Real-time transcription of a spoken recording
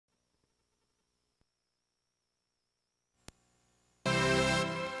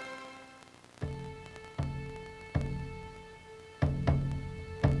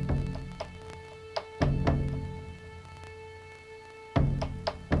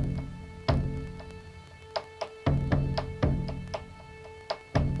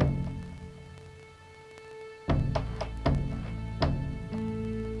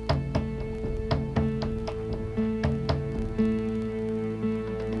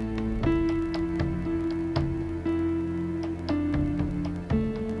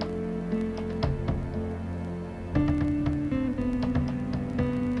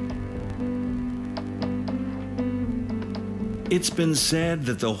It's been said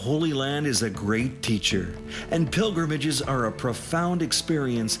that the Holy Land is a great teacher, and pilgrimages are a profound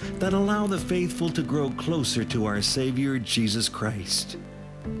experience that allow the faithful to grow closer to our Savior, Jesus Christ.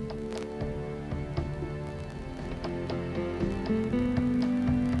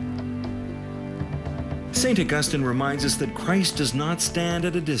 St. Augustine reminds us that Christ does not stand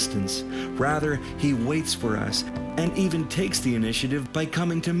at a distance. Rather, he waits for us and even takes the initiative by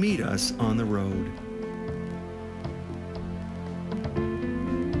coming to meet us on the road.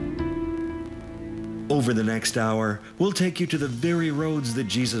 Over the next hour, we'll take you to the very roads that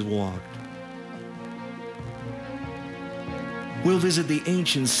Jesus walked. We'll visit the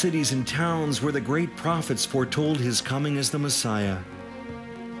ancient cities and towns where the great prophets foretold his coming as the Messiah.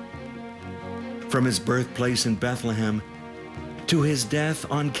 From his birthplace in Bethlehem to his death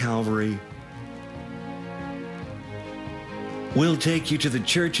on Calvary. We'll take you to the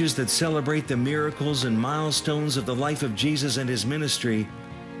churches that celebrate the miracles and milestones of the life of Jesus and his ministry,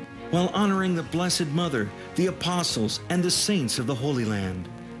 while honoring the Blessed Mother, the apostles, and the saints of the Holy Land.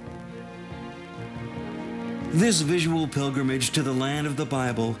 This visual pilgrimage to the land of the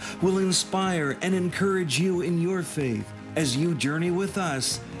Bible will inspire and encourage you in your faith as you journey with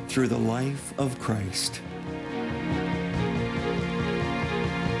us through the life of Christ.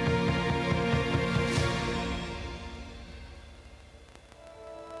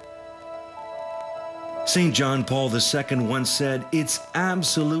 St. John Paul II once said, "It's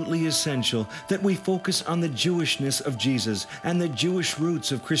absolutely essential that we focus on the Jewishness of Jesus and the Jewish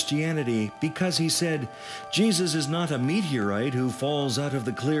roots of Christianity," because he said, Jesus is not a meteorite who falls out of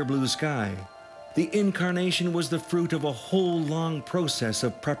the clear blue sky. The incarnation was the fruit of a whole long process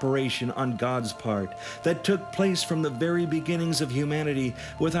of preparation on God's part that took place from the very beginnings of humanity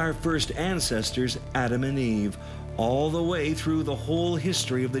with our first ancestors, Adam and Eve, all the way through the whole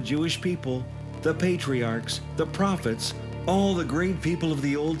history of the Jewish people, the patriarchs, the prophets, all the great people of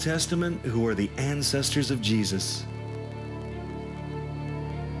the Old Testament who are the ancestors of Jesus.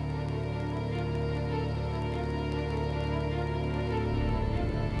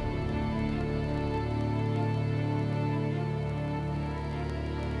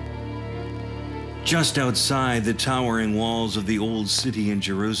 Just outside the towering walls of the Old City in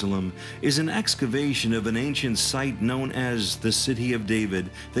Jerusalem is an excavation of an ancient site known as the City of David,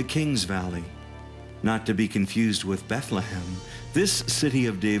 the King's Valley. Not to be confused with Bethlehem, this City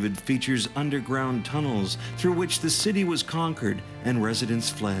of David features underground tunnels through which the city was conquered and residents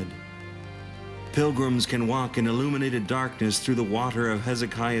fled. Pilgrims can walk in illuminated darkness through the water of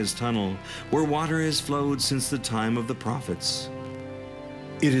Hezekiah's tunnel, where water has flowed since the time of the prophets.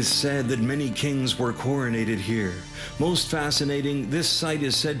 It is said that many kings were coronated here. Most fascinating, this site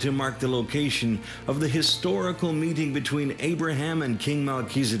is said to mark the location of the historical meeting between Abraham and King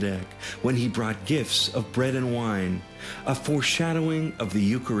Melchizedek when he brought gifts of bread and wine, a foreshadowing of the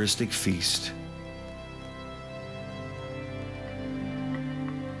Eucharistic feast.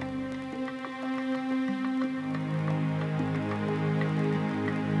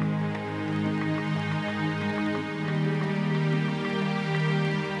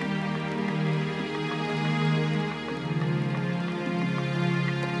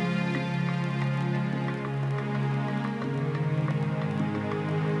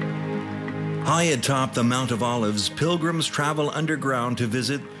 High atop the Mount of Olives, pilgrims travel underground to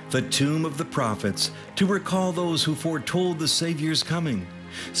visit the tomb of the prophets to recall those who foretold the Savior's coming.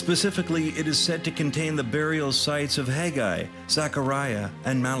 Specifically, it is said to contain the burial sites of Haggai, Zechariah,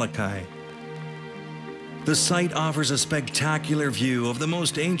 and Malachi. The site offers a spectacular view of the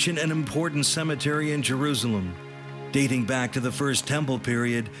most ancient and important cemetery in Jerusalem. Dating back to the First Temple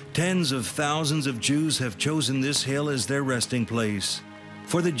period, tens of thousands of Jews have chosen this hill as their resting place.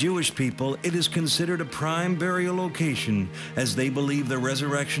 For the Jewish people, it is considered a prime burial location, as they believe the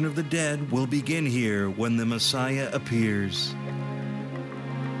resurrection of the dead will begin here when the Messiah appears.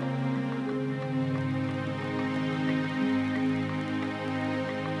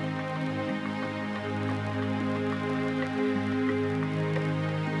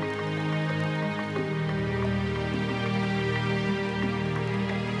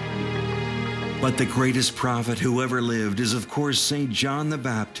 But the greatest prophet who ever lived is, of course, St. John the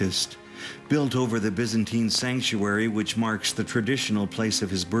Baptist. Built over the Byzantine sanctuary, which marks the traditional place of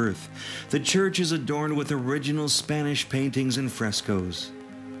his birth, the church is adorned with original Spanish paintings and frescoes.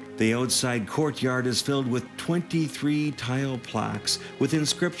 The outside courtyard is filled with 23 tile plaques with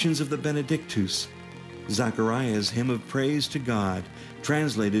inscriptions of the Benedictus, Zechariah's hymn of praise to God,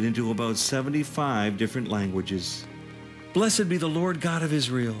 translated into about 75 different languages. Blessed be the Lord God of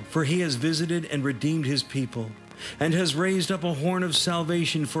Israel, for he has visited and redeemed his people. and has raised up a horn of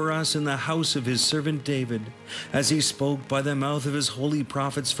salvation for us in the house of his servant David, as he spoke by the mouth of his holy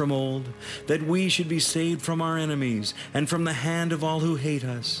prophets from old, that we should be saved from our enemies and from the hand of all who hate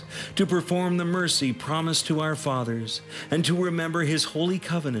us, to perform the mercy promised to our fathers, and to remember his holy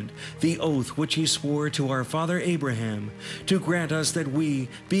covenant, the oath which he swore to our father Abraham, to grant us that we,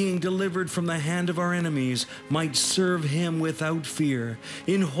 being delivered from the hand of our enemies, might serve him without fear,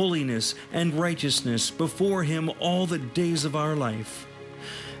 in holiness and righteousness before him all the days of our life.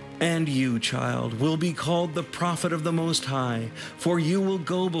 And you, child, will be called the prophet of the Most High, for you will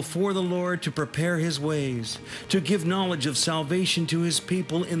go before the Lord to prepare his ways, to give knowledge of salvation to his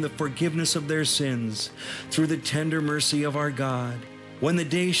people in the forgiveness of their sins, through the tender mercy of our God, when the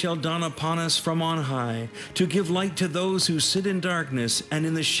day shall dawn upon us from on high, to give light to those who sit in darkness and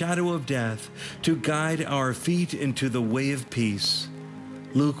in the shadow of death, to guide our feet into the way of peace.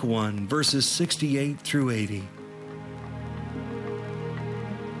 Luke 1, verses 68 through 80.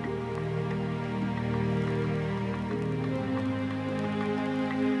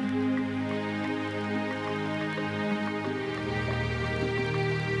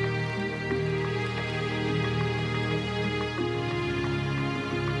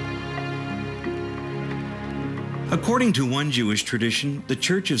 According to one Jewish tradition, the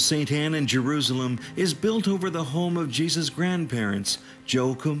Church of St. Anne in Jerusalem is built over the home of Jesus' grandparents,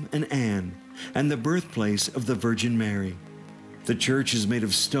 Joachim and Anne, and the birthplace of the Virgin Mary. The church is made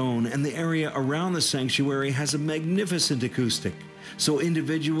of stone, and the area around the sanctuary has a magnificent acoustic, so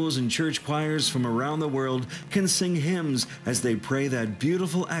individuals and church choirs from around the world can sing hymns as they pray that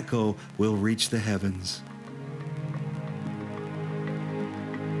beautiful echo will reach the heavens.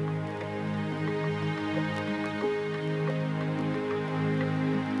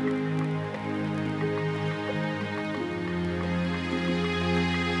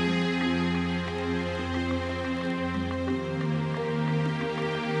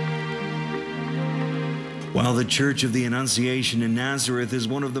 While the Church of the Annunciation in Nazareth is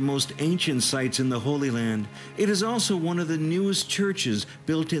one of the most ancient sites in the Holy Land, it is also one of the newest churches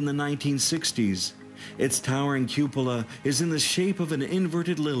built in the 1960s. Its towering cupola is in the shape of an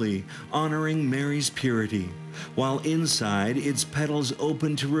inverted lily, honoring Mary's purity, while inside its petals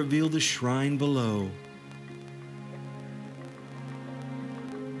open to reveal the shrine below.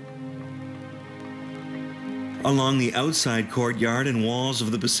 Along the outside courtyard and walls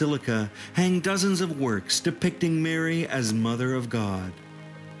of the basilica hang dozens of works depicting Mary as Mother of God.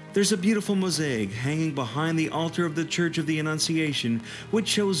 There's a beautiful mosaic hanging behind the altar of the Church of the Annunciation, which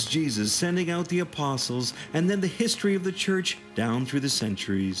shows Jesus sending out the apostles and then the history of the church down through the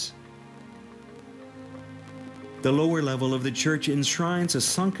centuries. The lower level of the church enshrines a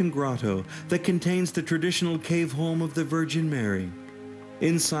sunken grotto that contains the traditional cave home of the Virgin Mary.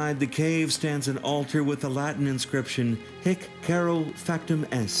 Inside the cave stands an altar with the Latin inscription, Hic Caro Factum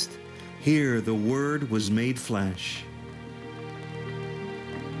Est. Here the Word was made flesh.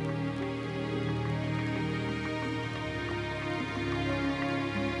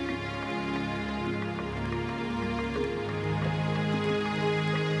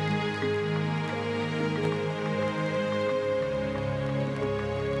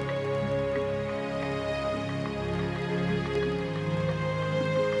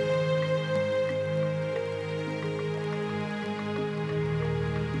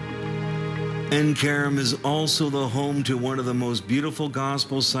 En-Kerem is also the home to one of the most beautiful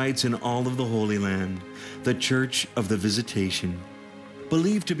gospel sites in all of the Holy Land, the Church of the Visitation.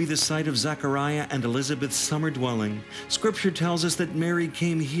 Believed to be the site of Zechariah and Elizabeth's summer dwelling, Scripture tells us that Mary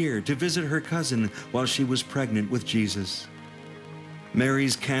came here to visit her cousin while she was pregnant with Jesus.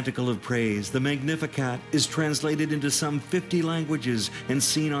 Mary's Canticle of Praise, the Magnificat, is translated into some 50 languages and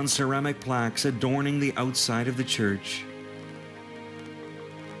seen on ceramic plaques adorning the outside of the church.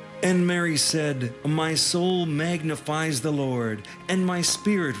 And Mary said, My soul magnifies the Lord, and my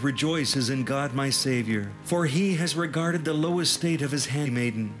spirit rejoices in God my Savior, for he has regarded the low estate of his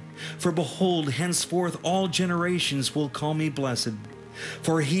handmaiden. For behold, henceforth all generations will call me blessed.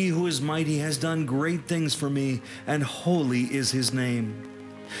 For he who is mighty has done great things for me, and holy is his name.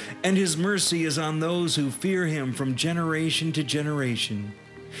 And his mercy is on those who fear him from generation to generation.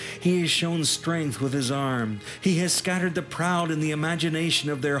 He has shown strength with his arm. He has scattered the proud in the imagination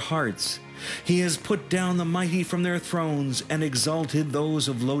of their hearts. He has put down the mighty from their thrones and exalted those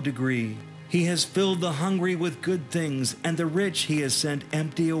of low degree. He has filled the hungry with good things, and the rich he has sent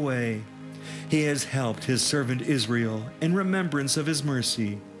empty away. He has helped his servant Israel in remembrance of his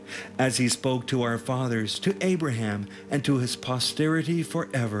mercy, as he spoke to our fathers, to Abraham, and to his posterity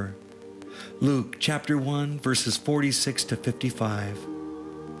forever. Luke chapter 1, verses 46 to 55.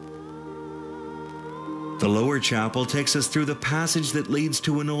 The lower chapel takes us through the passage that leads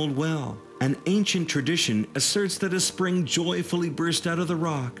to an old well. An ancient tradition asserts that a spring joyfully burst out of the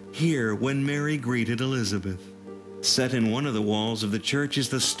rock here when Mary greeted Elizabeth. Set in one of the walls of the church is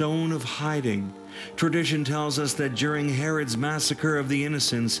the Stone of Hiding. Tradition tells us that during Herod's massacre of the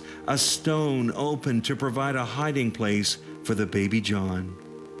innocents, a stone opened to provide a hiding place for the baby John.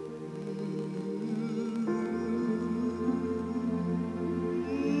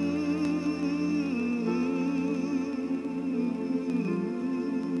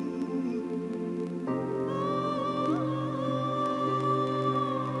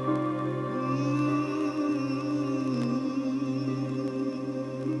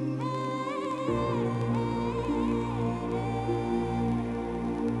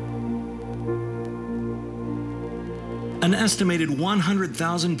 An estimated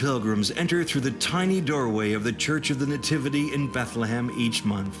 100,000 pilgrims enter through the tiny doorway of the Church of the Nativity in Bethlehem each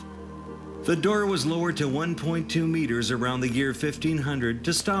month. The door was lowered to 1.2 meters around the year 1500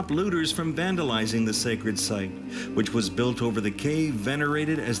 to stop looters from vandalizing the sacred site, which was built over the cave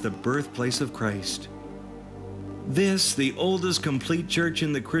venerated as the birthplace of Christ. This, the oldest complete church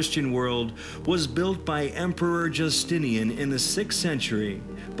in the Christian world, was built by Emperor Justinian in the 6th century,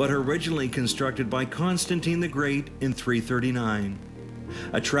 but originally constructed by Constantine the Great in 339.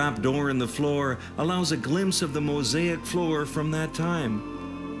 A trap door in the floor allows a glimpse of the mosaic floor from that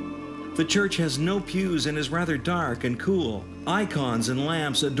time. The church has no pews and is rather dark and cool. Icons and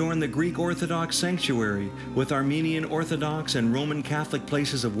lamps adorn the Greek Orthodox sanctuary, with Armenian Orthodox and Roman Catholic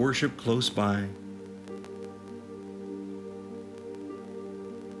places of worship close by.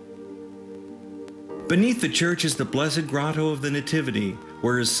 Beneath the church is the Blessed Grotto of the Nativity,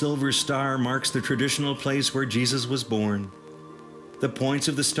 where a silver star marks the traditional place where Jesus was born. The points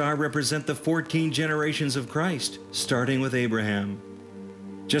of the star represent the 14 generations of Christ, starting with Abraham.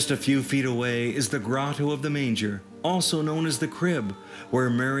 Just a few feet away is the Grotto of the Manger, also known as the Crib, where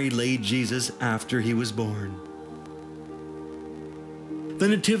Mary laid Jesus after he was born. The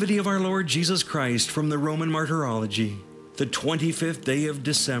Nativity of our Lord Jesus Christ from the Roman Martyrology. The 25th day of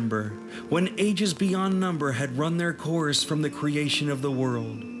December, when ages beyond number had run their course from the creation of the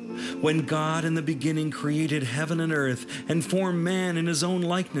world, when God in the beginning created heaven and earth and formed man in his own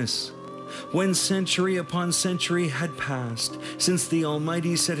likeness, when century upon century had passed since the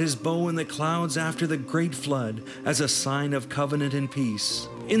Almighty set his bow in the clouds after the great flood as a sign of covenant and peace,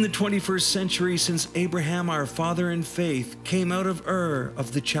 in the 21st century since Abraham our father in faith came out of Ur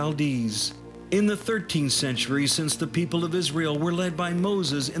of the Chaldees, in the 13th century since the people of Israel were led by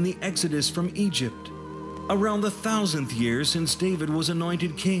Moses in the Exodus from Egypt, around the 1000th year since David was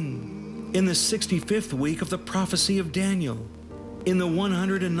anointed king, in the 65th week of the prophecy of Daniel, in the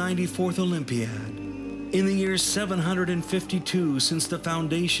 194th Olympiad, in the year 752 since the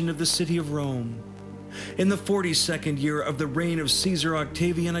foundation of the city of Rome, in the 42nd year of the reign of Caesar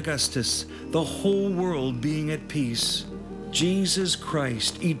Octavian Augustus, the whole world being at peace, Jesus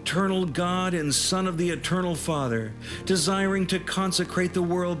Christ, eternal God and Son of the eternal Father, desiring to consecrate the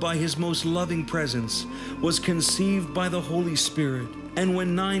world by his most loving presence, was conceived by the Holy Spirit, and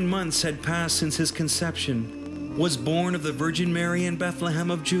when 9 months had passed since his conception, was born of the Virgin Mary in Bethlehem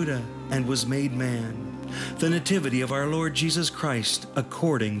of Judah, and was made man. The Nativity of our Lord Jesus Christ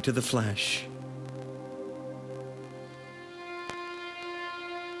according to the flesh.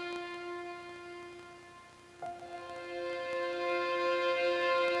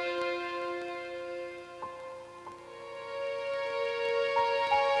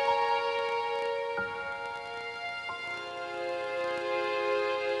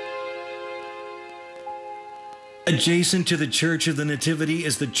 Adjacent to the Church of the Nativity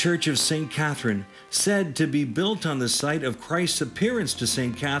is the Church of St. Catherine, said to be built on the site of Christ's appearance to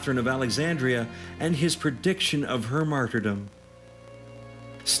St. Catherine of Alexandria and his prediction of her martyrdom.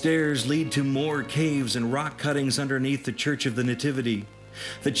 Stairs lead to more caves and rock cuttings underneath the Church of the Nativity,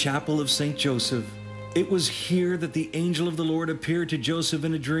 the Chapel of St. Joseph. It was here that the angel of the Lord appeared to Joseph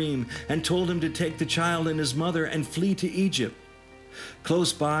in a dream and told him to take the child and his mother and flee to Egypt.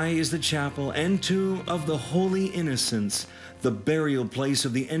 Close by is the chapel and tomb of the Holy Innocents, the burial place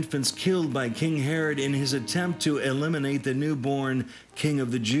of the infants killed by King Herod in his attempt to eliminate the newborn King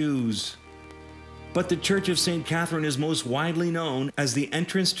of the Jews. But the Church of St. Catherine is most widely known as the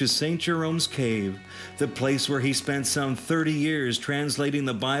entrance to St. Jerome's cave, the place where he spent some 30 years translating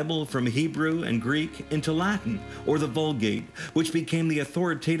the Bible from Hebrew and Greek into Latin, or the Vulgate, which became the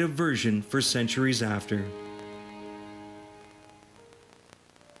authoritative version for centuries after.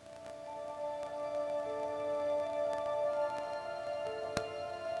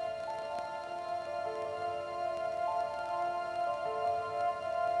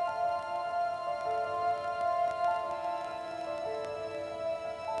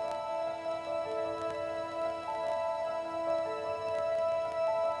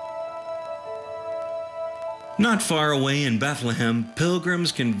 Not far away in Bethlehem,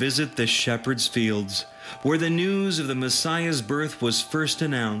 pilgrims can visit the Shepherd's Fields, where the news of the Messiah's birth was first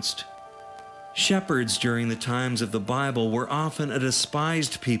announced. Shepherds during the times of the Bible were often a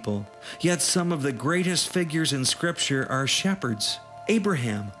despised people, yet some of the greatest figures in Scripture are shepherds.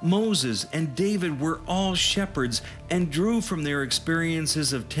 Abraham, Moses, and David were all shepherds and drew from their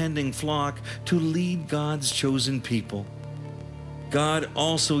experiences of tending flock to lead God's chosen people. God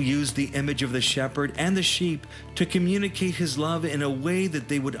also used the image of the shepherd and the sheep to communicate his love in a way that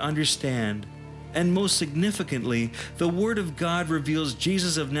they would understand. And most significantly, the Word of God reveals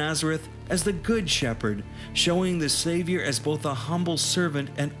Jesus of Nazareth as the Good Shepherd, showing the Savior as both a humble servant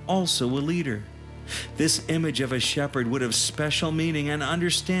and also a leader. This image of a shepherd would have special meaning and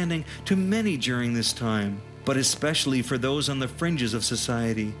understanding to many during this time, but especially for those on the fringes of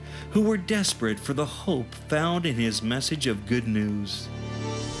society who were desperate for the hope found in his message of good news.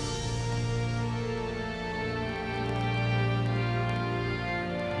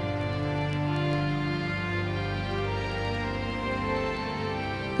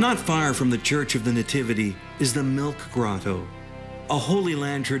 Not far from the Church of the Nativity is the Milk Grotto. A Holy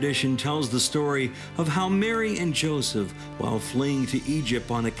Land tradition tells the story of how Mary and Joseph, while fleeing to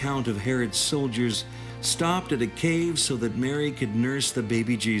Egypt on account of Herod's soldiers, stopped at a cave so that Mary could nurse the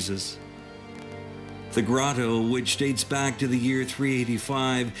baby Jesus. The grotto, which dates back to the year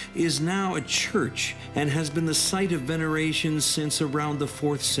 385, is now a church and has been the site of veneration since around the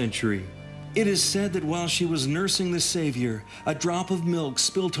 4th century. It is said that while she was nursing the Savior, a drop of milk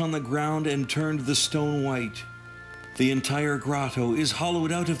spilt on the ground and turned the stone white. The entire grotto is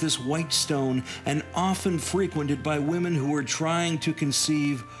hollowed out of this white stone and often frequented by women who were trying to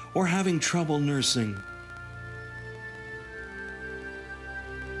conceive or having trouble nursing.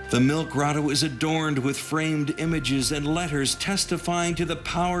 The Milk Grotto is adorned with framed images and letters testifying to the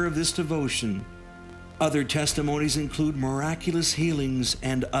power of this devotion. Other testimonies include miraculous healings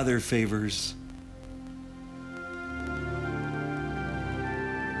and other favors.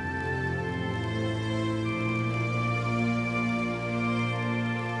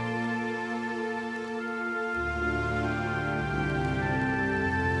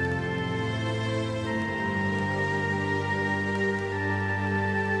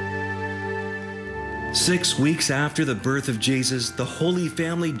 Six weeks after the birth of Jesus, the Holy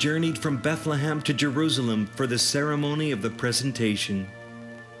Family journeyed from Bethlehem to Jerusalem for the ceremony of the presentation.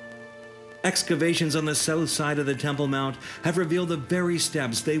 Excavations on the south side of the Temple Mount have revealed the very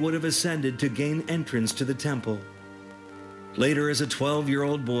steps they would have ascended to gain entrance to the temple. Later, as a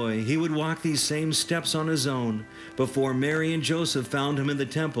 12-year-old boy, he would walk these same steps on his own before Mary and Joseph found him in the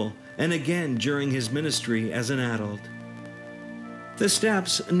temple, and again during his ministry as an adult. The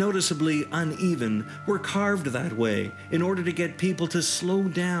steps, noticeably uneven, were carved that way in order to get people to slow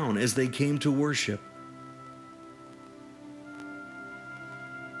down as they came to worship.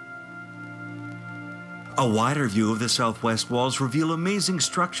 A wider view of the southwest walls reveal amazing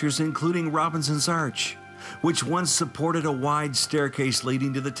structures including Robinson's Arch, which once supported a wide staircase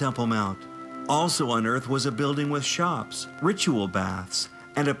leading to the Temple Mount. Also unearthed was a building with shops, ritual baths,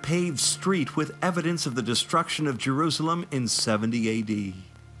 and a paved street with evidence of the destruction of Jerusalem in 70 AD.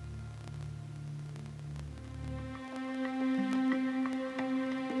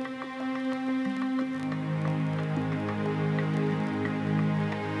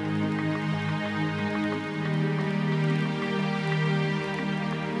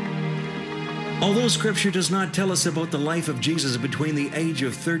 Although Scripture does not tell us about the life of Jesus between the age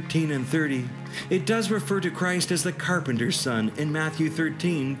of 13 and 30, it does refer to Christ as the carpenter's son in Matthew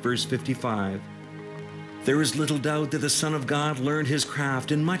 13, verse 55. There is little doubt that the Son of God learned his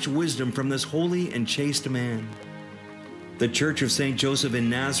craft and much wisdom from this holy and chaste man. The Church of St. Joseph in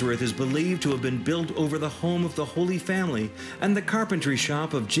Nazareth is believed to have been built over the home of the Holy Family and the carpentry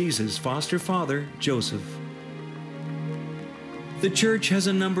shop of Jesus' foster father, Joseph. The church has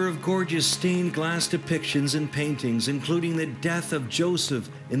a number of gorgeous stained glass depictions and paintings, including the death of Joseph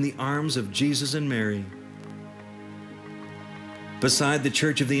in the arms of Jesus and Mary. Beside the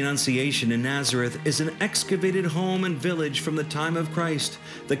Church of the Annunciation in Nazareth is an excavated home and village from the time of Christ,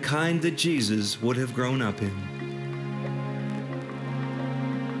 the kind that Jesus would have grown up in.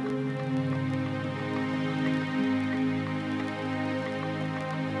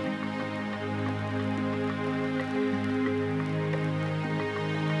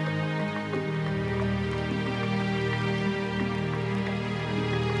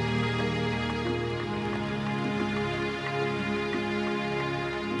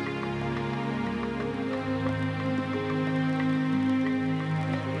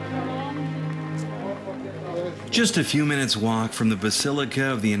 Just a few minutes' walk from the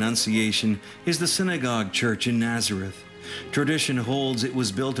Basilica of the Annunciation is the Synagogue Church in Nazareth. Tradition holds it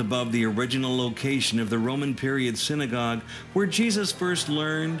was built above the original location of the Roman period synagogue where Jesus first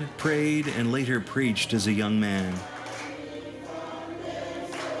learned, prayed, and later preached as a young man.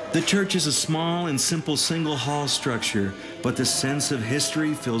 The church is a small and simple single-hall structure, but the sense of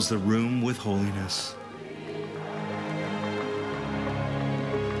history fills the room with holiness.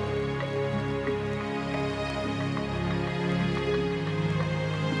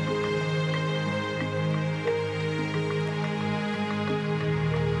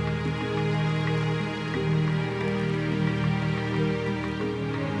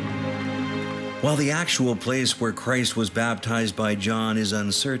 While the actual place where Christ was baptized by John is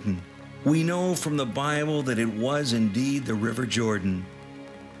uncertain, we know from the Bible that it was indeed the River Jordan.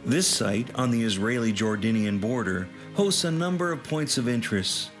 This site on the Israeli-Jordanian border hosts a number of points of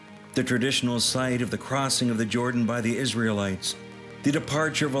interest: the traditional site of the crossing of the Jordan by the Israelites, the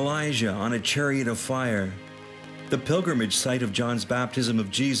departure of Elijah on a chariot of fire, the pilgrimage site of John's baptism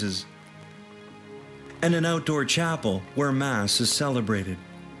of Jesus, and an outdoor chapel where Mass is celebrated.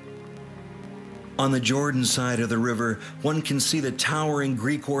 On the Jordan side of the river, one can see the towering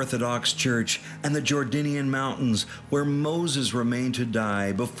Greek Orthodox Church and the Jordanian mountains where Moses remained to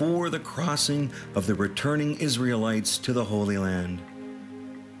die before the crossing of the returning Israelites to the Holy Land.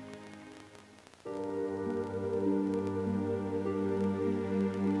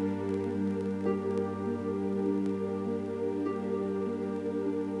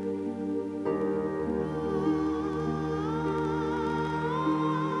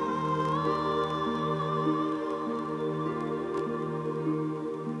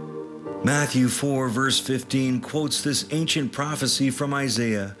 Matthew 4 verse 15 quotes this ancient prophecy from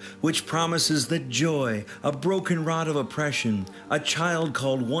Isaiah, which promises that joy, a broken rod of oppression, a child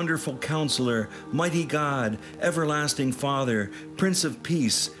called Wonderful Counselor, Mighty God, Everlasting Father, Prince of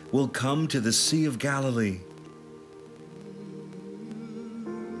Peace, will come to the Sea of Galilee.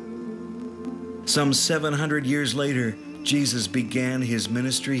 Some 700 years later, Jesus began his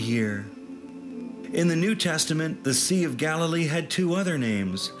ministry here. In the New Testament, the Sea of Galilee had two other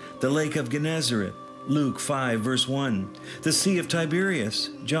names: the Lake of Gennesaret, Luke 5 verse 1, the Sea of Tiberias,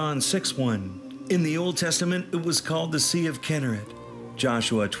 John 6:1. In the Old Testament, it was called the Sea of Kinneret,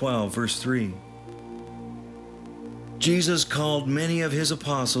 Joshua 12 verse 3. Jesus called many of his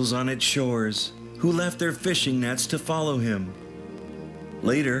apostles on its shores, who left their fishing nets to follow him.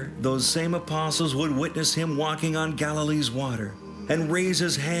 Later, those same apostles would witness him walking on Galilee's water and raise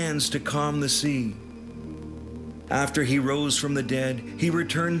his hands to calm the sea. After he rose from the dead, he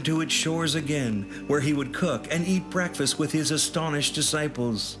returned to its shores again, where he would cook and eat breakfast with his astonished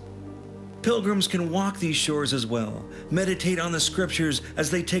disciples. Pilgrims can walk these shores as well, meditate on the scriptures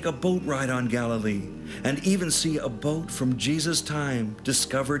as they take a boat ride on Galilee, and even see a boat from Jesus' time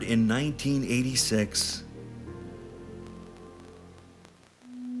discovered in 1986.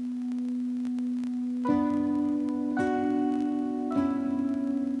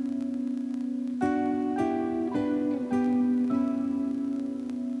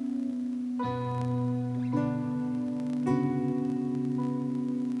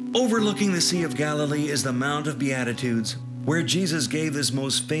 Overlooking the Sea of Galilee is the Mount of Beatitudes, where Jesus gave his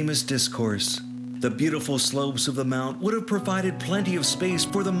most famous discourse. The beautiful slopes of the mount would have provided plenty of space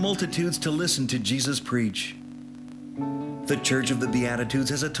for the multitudes to listen to Jesus preach. The Church of the Beatitudes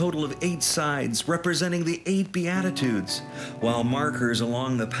has a total of 8 sides representing the 8 Beatitudes, while markers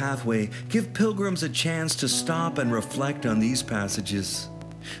along the pathway give pilgrims a chance to stop and reflect on these passages.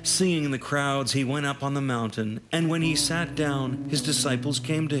 Seeing the crowds, he went up on the mountain, and when he sat down, his disciples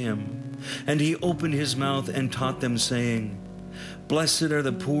came to him. And he opened his mouth and taught them, saying, "Blessed are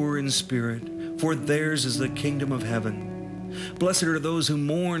the poor in spirit, for theirs is the kingdom of heaven. Blessed are those who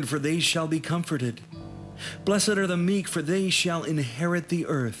mourn, for they shall be comforted. Blessed are the meek, for they shall inherit the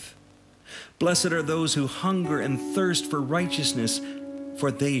earth. Blessed are those who hunger and thirst for righteousness, for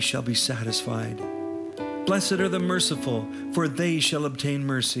they shall be satisfied. Blessed are the merciful, for they shall obtain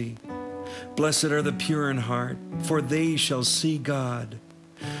mercy. Blessed are the pure in heart, for they shall see God.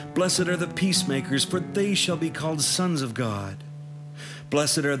 Blessed are the peacemakers, for they shall be called sons of God.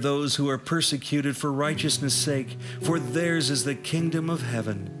 Blessed are those who are persecuted for righteousness' sake, for theirs is the kingdom of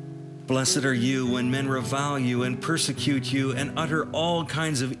heaven. Blessed are you when men revile you and persecute you and utter all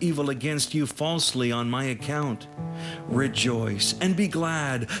kinds of evil against you falsely on my account. Rejoice and be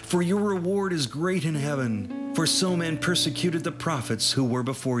glad, for your reward is great in heaven. For so men persecuted the prophets who were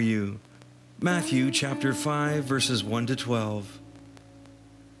before you." Matthew chapter 5, verses 1 to 12.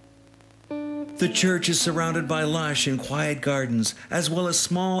 The church is surrounded by lush and quiet gardens, as well as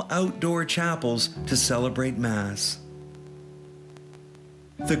small outdoor chapels to celebrate Mass.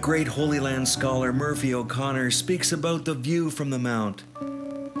 The great Holy Land scholar Murphy O'Connor speaks about the view from the Mount.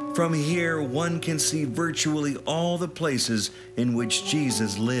 From here, one can see virtually all the places in which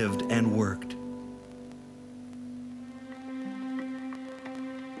Jesus lived and worked.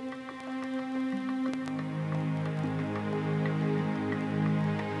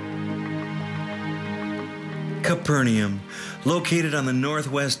 Capernaum, located on the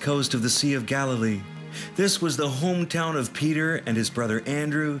northwest coast of the Sea of Galilee. This was the hometown of Peter and his brother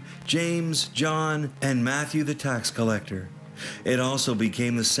Andrew, James, John, and Matthew the tax collector. It also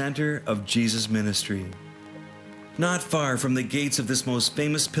became the center of Jesus' ministry. Not far from the gates of this most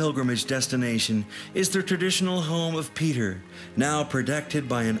famous pilgrimage destination is the traditional home of Peter, now protected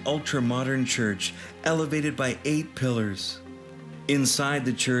by an ultra-modern church elevated by 8 pillars. Inside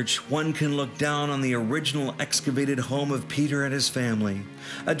the church, one can look down on the original excavated home of Peter and his family,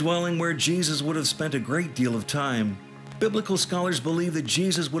 a dwelling where Jesus would have spent a great deal of time. Biblical scholars believe that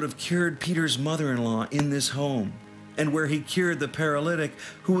Jesus would have cured Peter's mother-in-law in this home, and where he cured the paralytic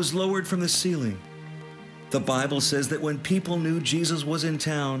who was lowered from the ceiling. The Bible says that when people knew Jesus was in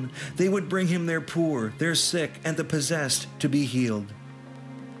town, they would bring him their poor, their sick, and the possessed to be healed.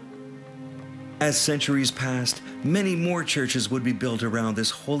 As centuries passed, many more churches would be built around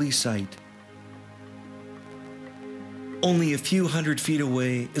this holy site. Only a few hundred feet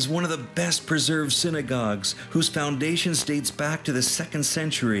away is one of the best preserved synagogues, whose foundations dates back to the 2nd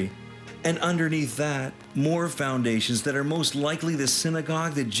century. And underneath that, more foundations that are most likely the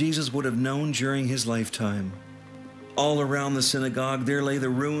synagogue that Jesus would have known during his lifetime. All around the synagogue there lay the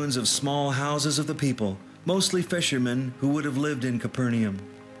ruins of small houses of the people, mostly fishermen who would have lived in Capernaum.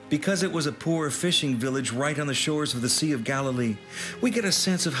 Because it was a poor fishing village right on the shores of the Sea of Galilee, we get a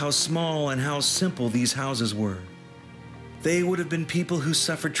sense of how small and how simple these houses were. They would have been people who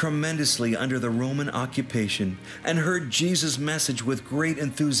suffered tremendously under the Roman occupation and heard Jesus' message with great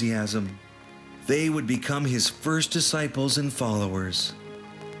enthusiasm. They would become his first disciples and followers.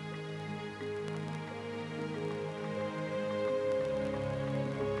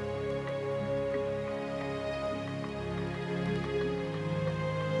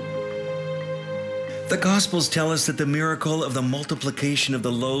 The Gospels tell us that the miracle of the multiplication of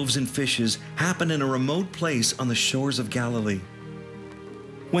the loaves and fishes happened in a remote place on the shores of Galilee.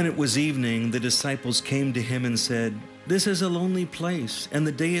 When it was evening, the disciples came to him and said, "This is a lonely place, and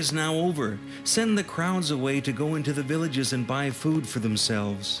the day is now over. Send the crowds away to go into the villages and buy food for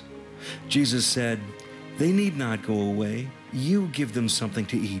themselves." Jesus said, "They need not go away. You give them something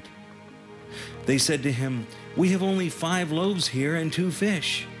to eat." They said to him, "We have only 5 loaves here and 2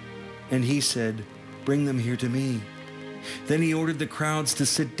 fish." And he said, "Bring them here to me." Then he ordered the crowds to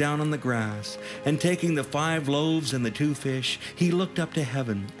sit down on the grass, and taking the 5 loaves and the 2 fish, he looked up to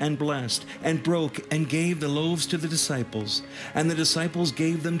heaven and blessed and broke and gave the loaves to the disciples, and the disciples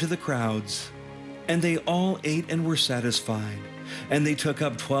gave them to the crowds. And they all ate and were satisfied, and they took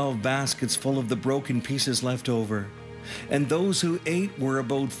up 12 baskets full of the broken pieces left over. And those who ate were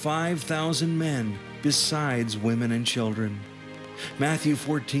about 5,000 men, besides women and children. Matthew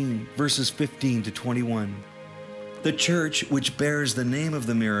 14, verses 15 to 21. The church, which bears the name of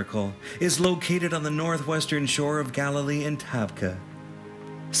the miracle, is located on the northwestern shore of Galilee in Tabqa.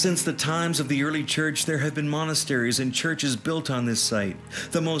 Since the times of the early church, there have been monasteries and churches built on this site.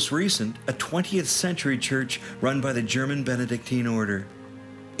 The most recent, a 20th century church run by the German Benedictine order.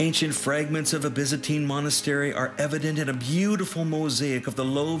 Ancient fragments of a Byzantine monastery are evident in a beautiful mosaic of the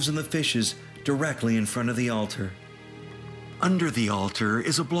loaves and the fishes directly in front of the altar. Under the altar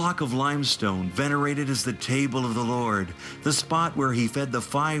is a block of limestone venerated as the table of the Lord, the spot where he fed the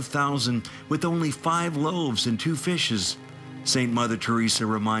 5,000 with only 5 loaves and 2 fishes. St. Mother Teresa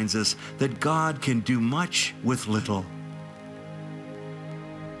reminds us that God can do much with little.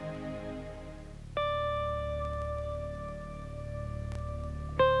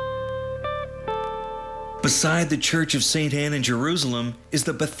 Beside the Church of St. Anne in Jerusalem is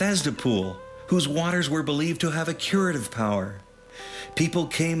the Bethesda Pool, whose waters were believed to have a curative power. People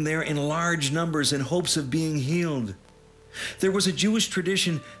came there in large numbers in hopes of being healed. There was a Jewish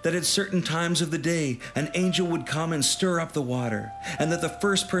tradition that at certain times of the day, an angel would come and stir up the water, and that the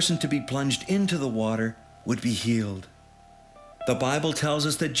first person to be plunged into the water would be healed. The Bible tells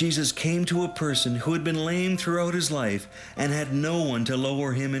us that Jesus came to a person who had been lame throughout his life and had no one to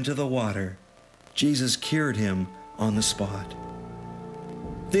lower him into the water. Jesus cured him on the spot.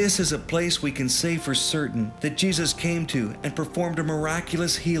 This is a place we can say for certain that Jesus came to and performed a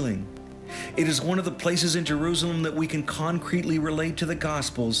miraculous healing. It is one of the places in Jerusalem that we can concretely relate to the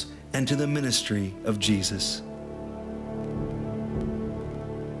Gospels and to the ministry of Jesus.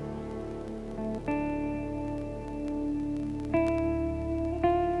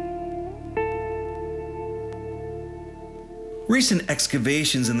 Recent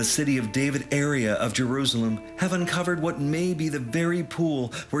excavations in the City of David area of Jerusalem have uncovered what may be the very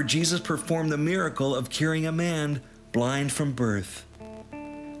pool where Jesus performed the miracle of curing a man blind from birth.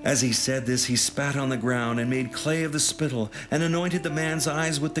 As he said this, he spat on the ground and made clay of the spittle and anointed the man's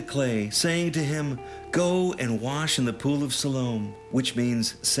eyes with the clay, saying to him, "Go and wash in the pool of Siloam," which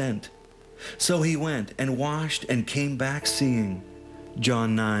means sent. So he went and washed and came back seeing.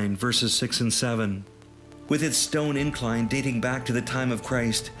 John 9, verses 6 and 7. With its stone incline dating back to the time of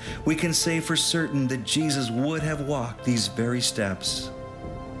Christ, we can say for certain that Jesus would have walked these very steps.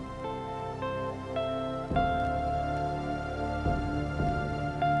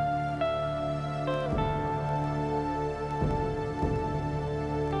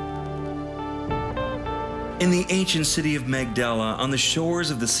 In the ancient city of Magdala, on the shores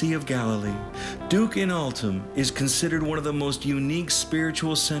of the Sea of Galilee, Duc in Altum is considered one of the most unique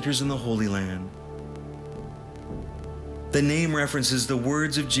spiritual centers in the Holy Land. The name references the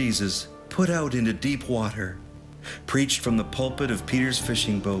words of Jesus, put out into deep water, preached from the pulpit of Peter's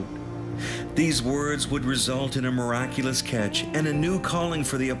fishing boat. These words would result in a miraculous catch and a new calling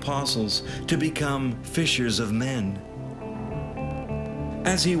for the apostles to become fishers of men.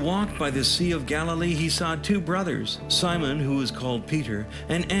 As he walked by the Sea of Galilee, he saw two brothers, Simon, who was called Peter,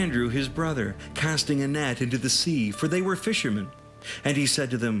 and Andrew, his brother, casting a net into the sea, for they were fishermen. And he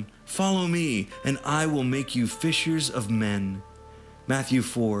said to them, "Follow me, and I will make you fishers of men." Matthew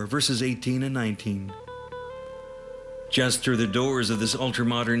 4, verses 18 and 19. Just through the doors of this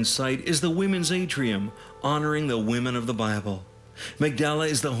ultra-modern site is the Women's Atrium, honoring the women of the Bible. Magdala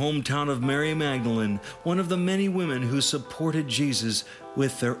is the hometown of Mary Magdalene, one of the many women who supported Jesus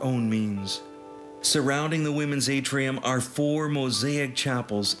with their own means. Surrounding the Women's Atrium are 4 mosaic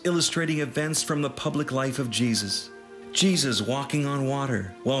chapels illustrating events from the public life of Jesus. Jesus walking on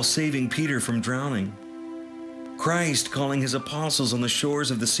water while saving Peter from drowning. Christ calling his apostles on the shores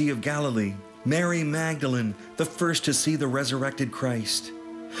of the Sea of Galilee. Mary Magdalene, the first to see the resurrected Christ.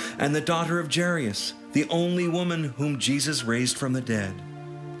 And the daughter of Jairus, the only woman whom Jesus raised from the dead.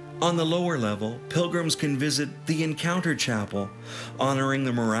 On the lower level, pilgrims can visit the Encounter Chapel, honoring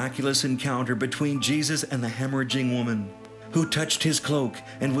the miraculous encounter between Jesus and the hemorrhaging woman, who touched his cloak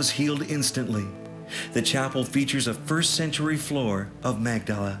and was healed instantly. The chapel features a first-century floor of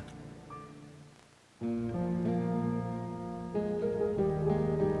Magdala.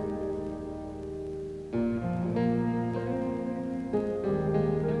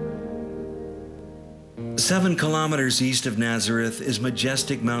 Seven kilometers east of Nazareth is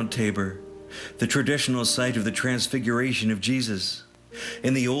majestic Mount Tabor, the traditional site of the Transfiguration of Jesus.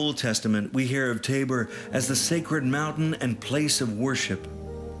 In the Old Testament, we hear of Tabor as the sacred mountain and place of worship.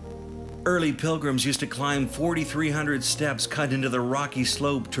 Early pilgrims used to climb 4,300 steps cut into the rocky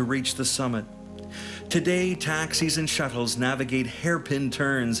slope to reach the summit. Today, taxis and shuttles navigate hairpin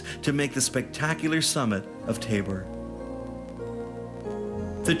turns to make the spectacular summit of Tabor.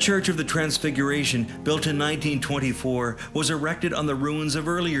 The Church of the Transfiguration, built in 1924, was erected on the ruins of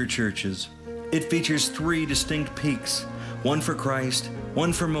earlier churches. It features 3 distinct peaks, one for Christ,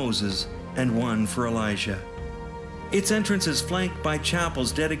 one for Moses, and one for Elijah. Its entrance is flanked by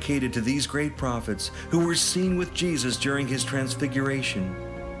chapels dedicated to these great prophets who were seen with Jesus during his transfiguration.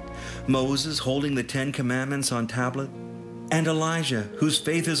 Moses holding the 10 Commandments on tablet, and Elijah, whose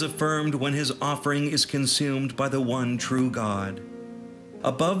faith is affirmed when his offering is consumed by the one true God.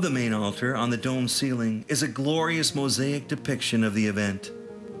 Above the main altar on the dome ceiling is a glorious mosaic depiction of the event.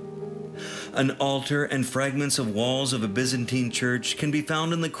 An altar and fragments of walls of a Byzantine church can be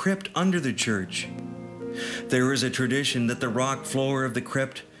found in the crypt under the church. There is a tradition that the rock floor of the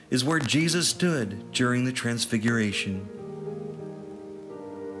crypt is where Jesus stood during the Transfiguration.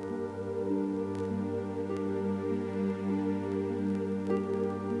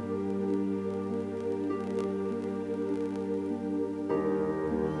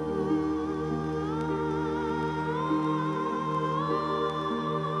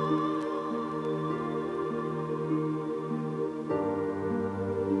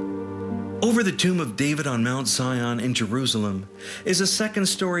 Over the tomb of David on Mount Zion in Jerusalem is a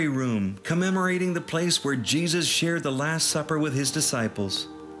second-story room commemorating the place where Jesus shared the Last Supper with his disciples.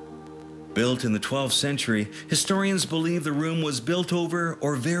 Built in the 12th century, historians believe the room was built over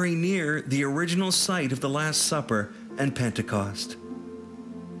or very near the original site of the Last Supper and Pentecost.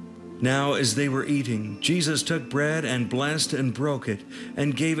 Now as they were eating, Jesus took bread and blessed and broke it,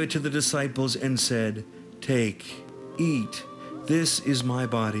 and gave it to the disciples and said, "Take, eat, this is my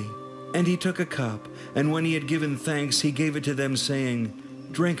body." And he took a cup, and when he had given thanks, he gave it to them, saying,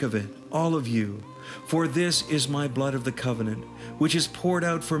 "Drink of it, all of you, for this is my blood of the covenant, which is poured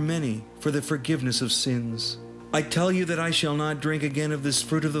out for many for the forgiveness of sins. I tell you that I shall not drink again of this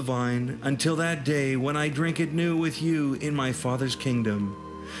fruit of the vine until that day when I drink it new with you in my Father's kingdom."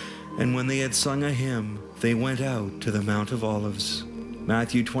 And when they had sung a hymn, they went out to the Mount of Olives.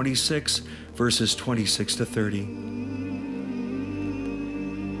 Matthew 26, verses 26 to 30.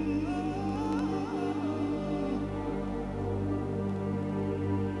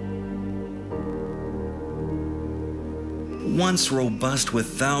 Once robust with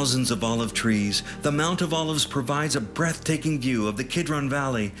thousands of olive trees, the Mount of Olives provides a breathtaking view of the Kidron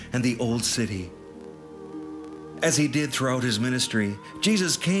Valley and the Old City. As he did throughout his ministry,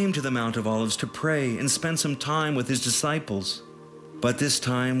 Jesus came to the Mount of Olives to pray and spend some time with his disciples. But this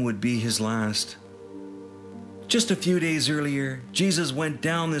time would be his last. Just a few days earlier, Jesus went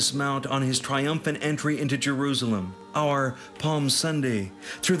down this mount on his triumphant entry into Jerusalem, our Palm Sunday,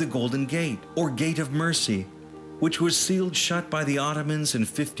 through the Golden Gate, or Gate of Mercy, which was sealed shut by the Ottomans in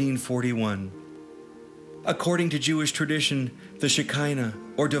 1541. According to Jewish tradition, the Shekinah,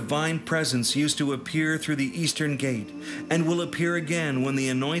 or divine presence, used to appear through the eastern gate and will appear again when the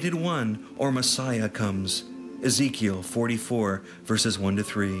Anointed One, or Messiah, comes. Ezekiel 44, verses 1 to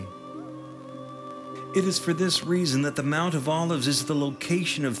 3. It is for this reason that the Mount of Olives is the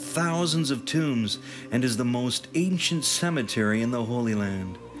location of thousands of tombs and is the most ancient cemetery in the Holy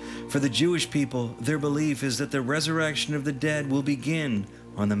Land. For the Jewish people, their belief is that the resurrection of the dead will begin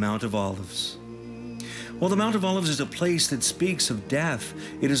on the Mount of Olives. While the Mount of Olives is a place that speaks of death,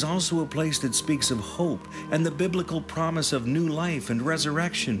 it is also a place that speaks of hope and the biblical promise of new life and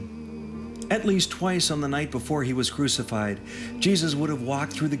resurrection. At least twice on the night before he was crucified, Jesus would have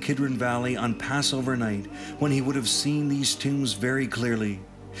walked through the Kidron Valley on Passover night when he would have seen these tombs very clearly.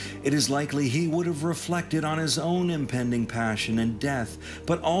 It is likely he would have reflected on his own impending passion and death,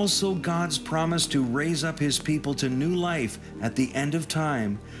 but also God's promise to raise up his people to new life at the end of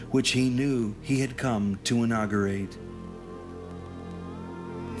time, which he knew he had come to inaugurate.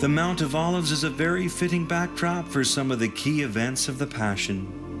 The Mount of Olives is a very fitting backdrop for some of the key events of the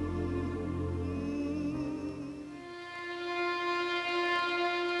Passion.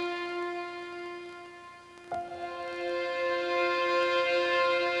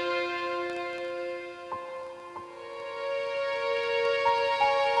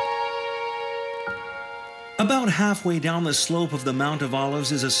 About halfway down the slope of the Mount of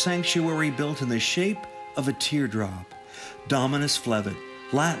Olives is a sanctuary built in the shape of a teardrop, Dominus Flevit,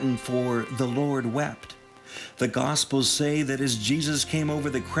 Latin for "the Lord wept." The Gospels say that as Jesus came over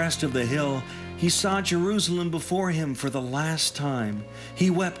the crest of the hill, he saw Jerusalem before him for the last time. He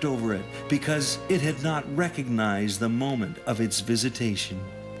wept over it because it had not recognized the moment of its visitation.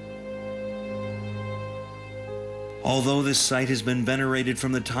 Although this site has been venerated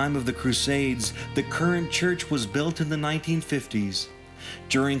from the time of the Crusades, the current church was built in the 1950s.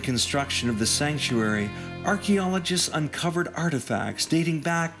 During construction of the sanctuary, archaeologists uncovered artifacts dating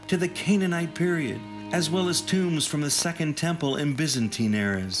back to the Canaanite period, as well as tombs from the Second Temple and Byzantine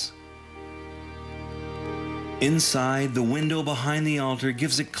eras. Inside, the window behind the altar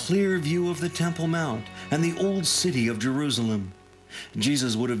gives a clear view of the Temple Mount and the old city of Jerusalem.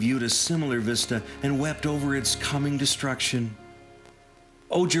 Jesus would have viewed a similar vista and wept over its coming destruction.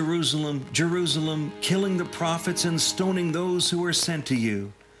 "O Jerusalem, Jerusalem, killing the prophets and stoning those who are sent to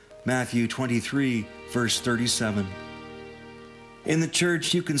you." Matthew 23, verse 37. In the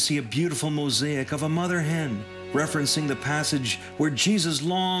church, you can see a beautiful mosaic of a mother hen, referencing the passage where Jesus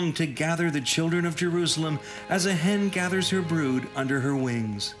longed to gather the children of Jerusalem as a hen gathers her brood under her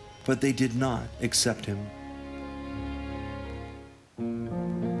wings, but they did not accept him.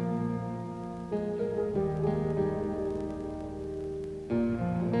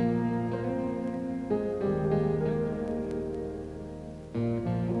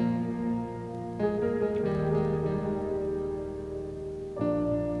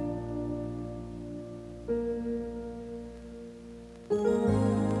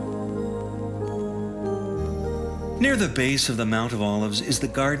 Near the base of the Mount of Olives is the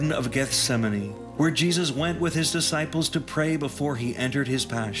Garden of Gethsemane, where Jesus went with his disciples to pray before he entered his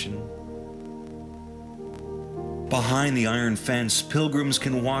passion. Behind the iron fence, pilgrims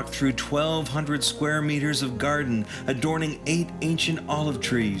can walk through 1,200 square meters of garden adorning 8 ancient olive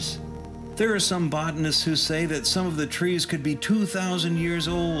trees. There are some botanists who say that some of the trees could be 2,000 years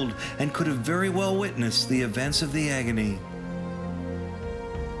old and could have very well witnessed the events of the agony.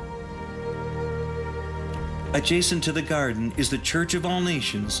 Adjacent to the garden is the Church of All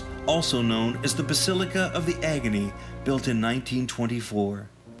Nations, also known as the Basilica of the Agony, built in 1924.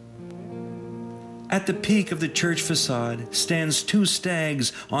 At the peak of the church facade stands two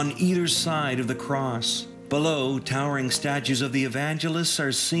stags on either side of the cross. Below, towering statues of the evangelists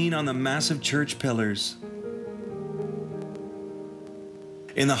are seen on the massive church pillars.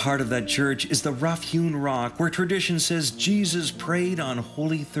 In the heart of that church is the rough-hewn rock where tradition says Jesus prayed on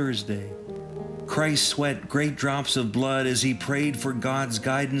Holy Thursday. Christ sweat great drops of blood as he prayed for God's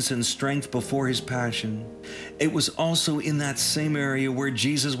guidance and strength before his passion. It was also in that same area where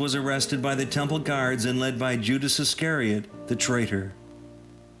Jesus was arrested by the temple guards and led by Judas Iscariot, the traitor.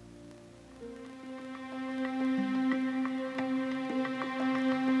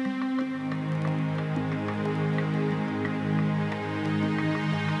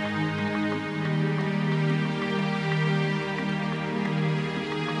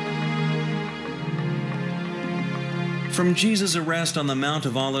 From Jesus' arrest on the Mount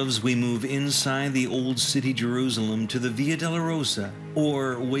of Olives, we move inside the Old City Jerusalem to the Via Dolorosa,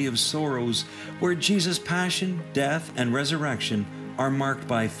 or Way of Sorrows, where Jesus' passion, death, and resurrection are marked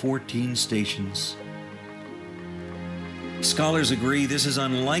by 14 stations. Scholars agree this is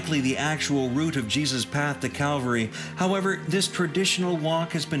unlikely the actual route of Jesus' path to Calvary. However, this traditional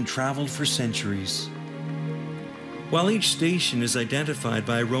walk has been traveled for centuries. While each station is identified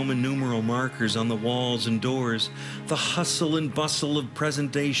by Roman numeral markers on the walls and doors, the hustle and bustle of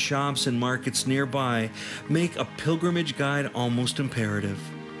present-day shops and markets nearby make a pilgrimage guide almost imperative.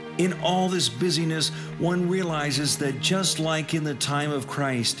 In all this busyness, one realizes that just like in the time of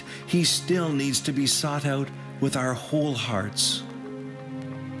Christ, he still needs to be sought out with our whole hearts.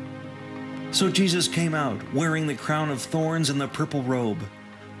 So Jesus came out, wearing the crown of thorns and the purple robe.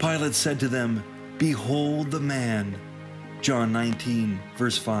 Pilate said to them, "Behold the man." John 19,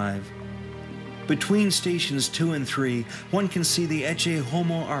 verse 5. Between stations 2 and 3, one can see the Ecce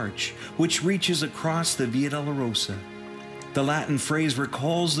Homo arch, which reaches across the Via Dolorosa. The Latin phrase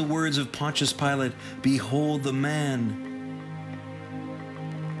recalls the words of Pontius Pilate, "Behold the man."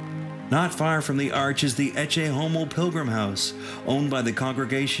 Not far from the arch is the Ecce Homo Pilgrim House, owned by the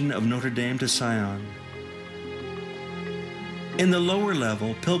Congregation of Notre Dame de Sion. In the lower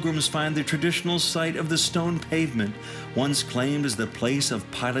level, pilgrims find the traditional site of the stone pavement, once claimed as the place of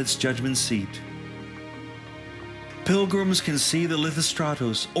Pilate's judgment seat. Pilgrims can see the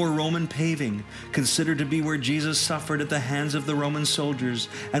lithostratos, or Roman paving, considered to be where Jesus suffered at the hands of the Roman soldiers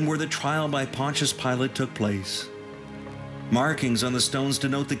and where the trial by Pontius Pilate took place. Markings on the stones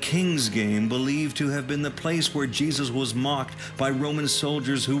denote the King's Game, believed to have been the place where Jesus was mocked by Roman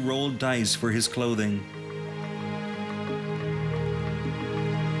soldiers who rolled dice for his clothing.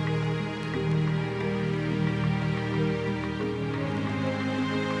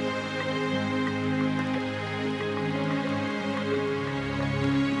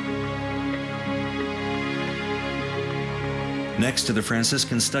 Next to the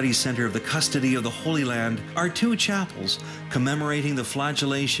Franciscan Study Center of the Custody of the Holy Land are two chapels commemorating the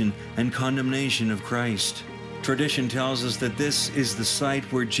flagellation and condemnation of Christ. Tradition tells us that this is the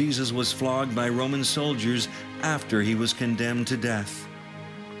site where Jesus was flogged by Roman soldiers after he was condemned to death.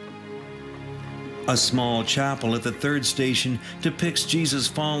 A small chapel at the third station depicts Jesus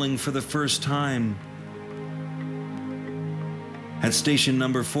falling for the first time. At station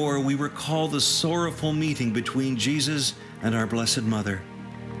number 4, we recall the sorrowful meeting between Jesus and our Blessed Mother.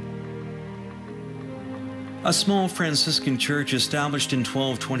 A small Franciscan church established in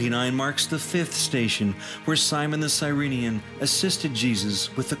 1229 marks the 5th station, where Simon the Cyrenian assisted Jesus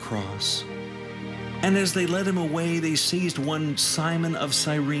with the cross. And as they led him away, they seized one Simon of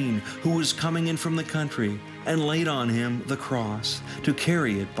Cyrene, who was coming in from the country, and laid on him the cross to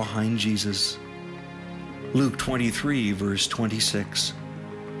carry it behind Jesus. Luke 23, verse 26.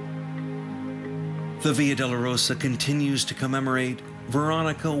 The Via Dolorosa continues to commemorate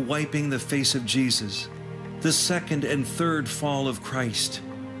Veronica wiping the face of Jesus, the second and third fall of Christ,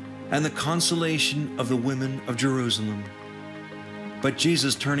 and the consolation of the women of Jerusalem. But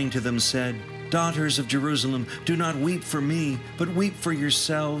Jesus, turning to them, said, "Daughters of Jerusalem, do not weep for me, but weep for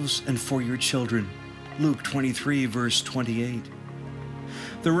yourselves and for your children." Luke 23, verse 28.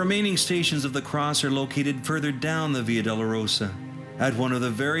 The remaining stations of the cross are located further down the Via Dolorosa, at one of the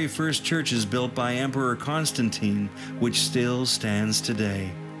very first churches built by Emperor Constantine, which still stands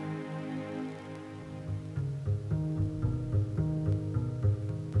today.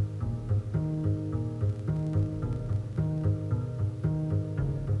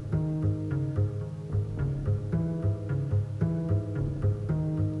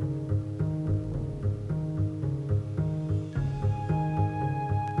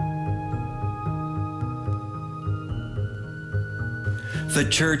 The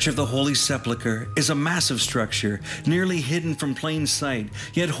Church of the Holy Sepulchre is a massive structure, nearly hidden from plain sight,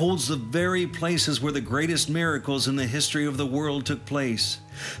 yet holds the very places where the greatest miracles in the history of the world took place: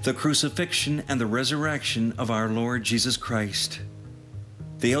 the crucifixion and the resurrection of our Lord Jesus Christ.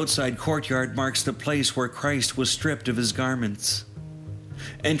 The outside courtyard marks the place where Christ was stripped of his garments.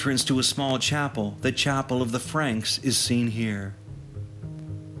 Entrance to a small chapel, the Chapel of the Franks, is seen here.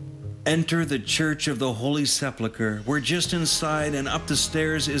 Enter the Church of the Holy Sepulchre, where just inside and up the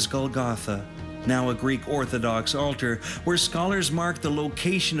stairs is Golgotha, now a Greek Orthodox altar, where scholars mark the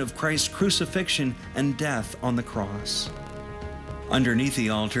location of Christ's crucifixion and death on the cross. Underneath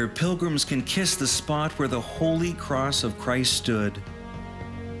the altar, pilgrims can kiss the spot where the holy cross of Christ stood.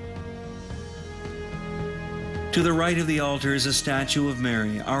 To the right of the altar is a statue of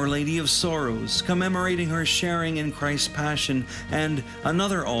Mary, Our Lady of Sorrows, commemorating her sharing in Christ's passion, and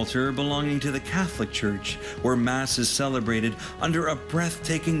another altar belonging to the Catholic Church, where Mass is celebrated under a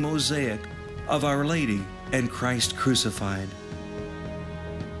breathtaking mosaic of Our Lady and Christ crucified.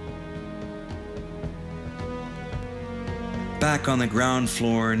 Back on the ground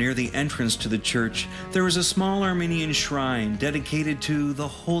floor, near the entrance to the church, there is a small Armenian shrine dedicated to the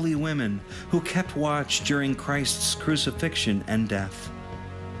holy women who kept watch during Christ's crucifixion and death.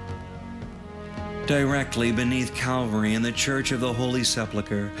 Directly beneath Calvary in the Church of the Holy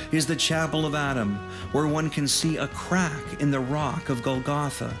Sepulchre is the Chapel of Adam, where one can see a crack in the rock of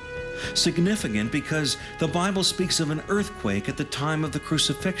Golgotha. Significant because the Bible speaks of an earthquake at the time of the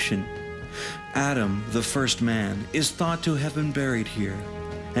crucifixion. Adam, the first man, is thought to have been buried here,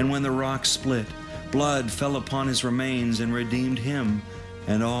 and when the rock split, blood fell upon his remains and redeemed him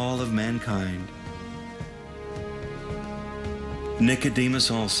and all of mankind.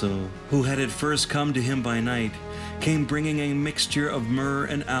 Nicodemus also, who had at first come to him by night, came bringing a mixture of myrrh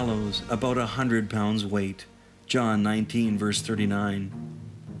and aloes, about 100 pounds weight. John 19, verse 39.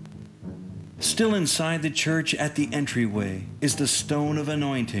 Still inside the church at the entryway is the stone of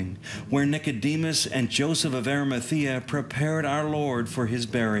anointing, where Nicodemus and Joseph of Arimathea prepared our Lord for his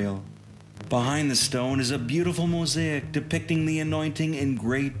burial. Behind the stone is a beautiful mosaic depicting the anointing in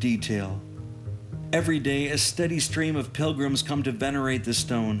great detail. Every day, a steady stream of pilgrims come to venerate the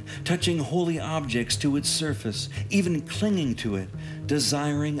stone, touching holy objects to its surface, even clinging to it,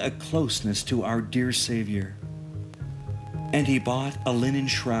 desiring a closeness to our dear Savior. And he bought a linen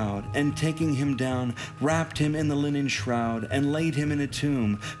shroud, and taking him down, wrapped him in the linen shroud, and laid him in a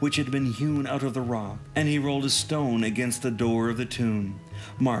tomb which had been hewn out of the rock. And he rolled a stone against the door of the tomb.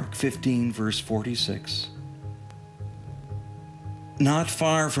 Mark 15, verse 46. Not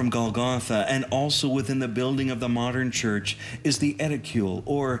far from Golgotha, and also within the building of the modern church, is the Edicule,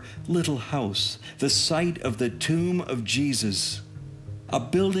 or Little House, the site of the tomb of Jesus. A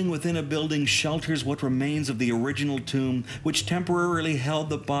building within a building shelters what remains of the original tomb, which temporarily held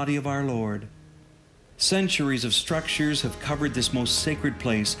the body of our Lord. Centuries of structures have covered this most sacred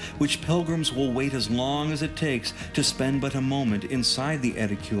place, which pilgrims will wait as long as it takes to spend but a moment inside the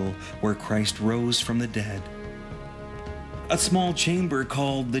Edicule, where Christ rose from the dead. A small chamber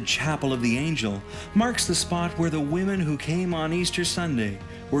called the Chapel of the Angel marks the spot where the women who came on Easter Sunday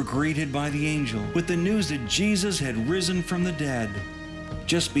were greeted by the angel with the news that Jesus had risen from the dead.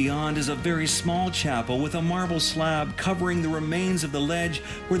 Just beyond is a very small chapel with a marble slab covering the remains of the ledge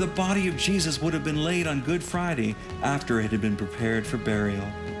where the body of Jesus would have been laid on Good Friday after it had been prepared for burial.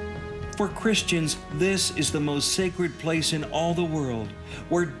 For Christians, this is the most sacred place in all the world,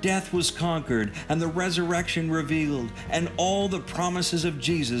 where death was conquered and the resurrection revealed, and all the promises of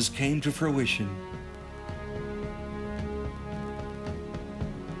Jesus came to fruition.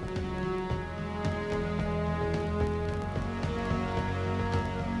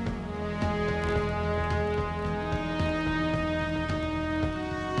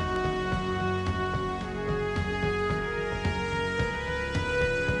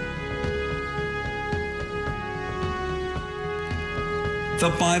 The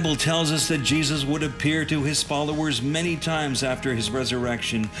Bible tells us that Jesus would appear to his followers many times after his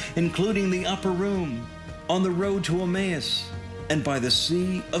resurrection, including the upper room, on the road to Emmaus, and by the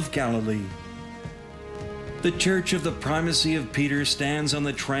Sea of Galilee. The Church of the Primacy of Peter stands on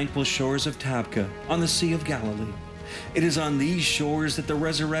the tranquil shores of Tabqa, on the Sea of Galilee. It is on these shores that the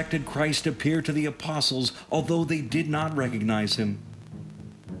resurrected Christ appeared to the apostles, although they did not recognize him.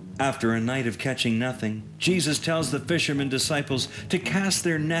 After a night of catching nothing, Jesus tells the fishermen disciples to cast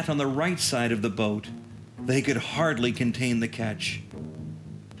their net on the right side of the boat. They could hardly contain the catch.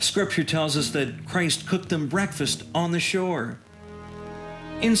 Scripture tells us that Christ cooked them breakfast on the shore.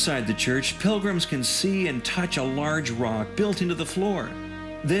 Inside the church, pilgrims can see and touch a large rock built into the floor.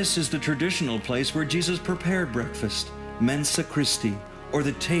 This is the traditional place where Jesus prepared breakfast, Mensa Christi, or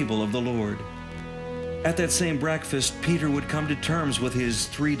the table of the Lord. At that same breakfast, Peter would come to terms with his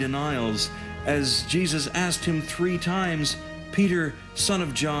 3 denials, as Jesus asked him 3 times, "Peter, son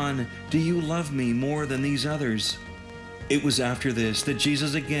of John, do you love me more than these others?" It was after this that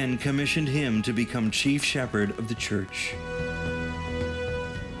Jesus again commissioned him to become chief shepherd of the church.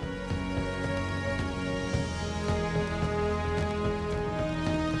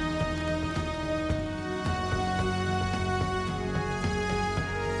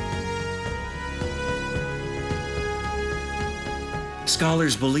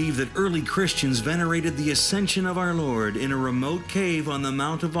 Scholars believe that early Christians venerated the ascension of our Lord in a remote cave on the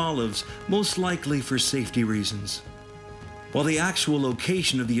Mount of Olives, most likely for safety reasons. While the actual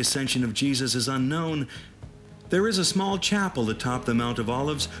location of the ascension of Jesus is unknown, there is a small chapel atop the Mount of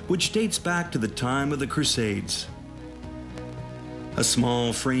Olives which dates back to the time of the Crusades. A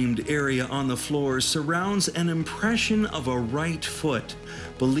small framed area on the floor surrounds an impression of a right foot,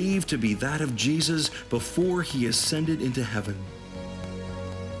 believed to be that of Jesus before he ascended into heaven.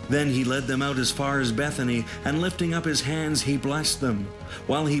 Then he led them out as far as Bethany, and lifting up his hands, he blessed them.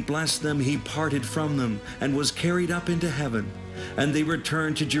 While he blessed them, he parted from them, and was carried up into heaven. And they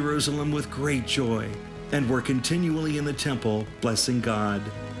returned to Jerusalem with great joy, and were continually in the temple, blessing God.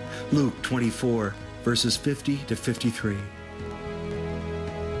 Luke 24, verses 50 to 53.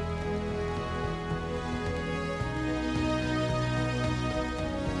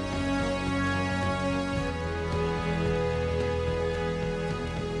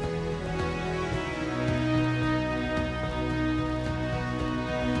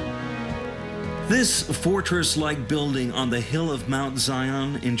 This fortress-like building on the hill of Mount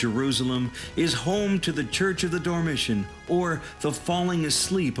Zion in Jerusalem is home to the Church of the Dormition, or the Falling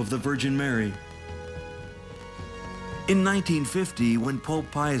Asleep of the Virgin Mary. In 1950, when Pope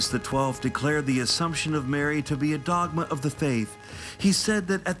Pius XII declared the Assumption of Mary to be a dogma of the faith, he said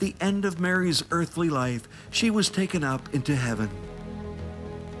that at the end of Mary's earthly life, she was taken up into heaven.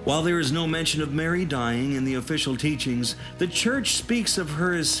 While there is no mention of Mary dying in the official teachings, the Church speaks of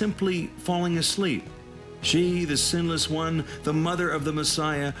her as simply falling asleep. She, the sinless one, the mother of the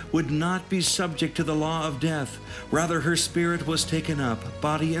Messiah, would not be subject to the law of death. Rather, her spirit was taken up,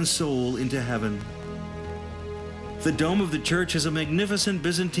 body and soul, into heaven. The dome of the church is a magnificent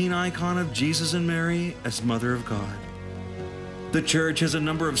Byzantine icon of Jesus and Mary as Mother of God. The church has a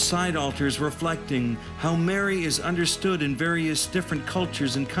number of side altars reflecting how Mary is understood in various different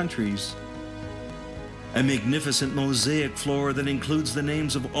cultures and countries. A magnificent mosaic floor that includes the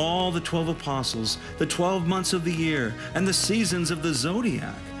names of all the 12 apostles, the 12 months of the year, and the seasons of the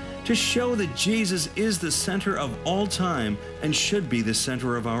zodiac, to show that Jesus is the center of all time and should be the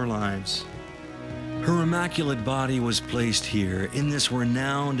center of our lives. Her immaculate body was placed here in this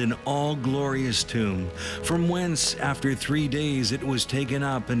renowned and all-glorious tomb, from whence after 3 days it was taken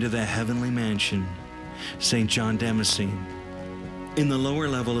up into the heavenly mansion. St. John Damascene. In the lower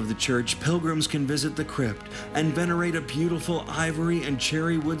level of the church, pilgrims can visit the crypt and venerate a beautiful ivory and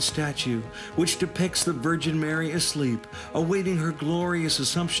cherry wood statue which depicts the Virgin Mary asleep, awaiting her glorious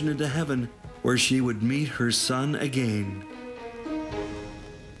assumption into heaven, where she would meet her Son again.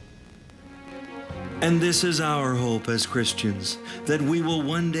 And this is our hope as Christians, that we will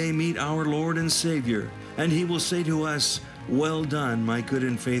one day meet our Lord and Savior, and He will say to us, "Well done, my good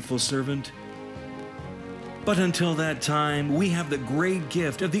and faithful servant." But until that time, we have the great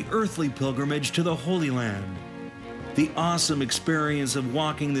gift of the earthly pilgrimage to the Holy Land, the awesome experience of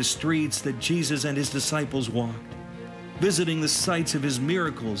walking the streets that Jesus and His disciples walked, visiting the sites of His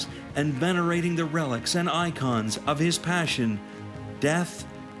miracles, and venerating the relics and icons of His passion, death,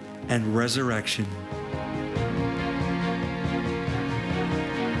 and resurrection.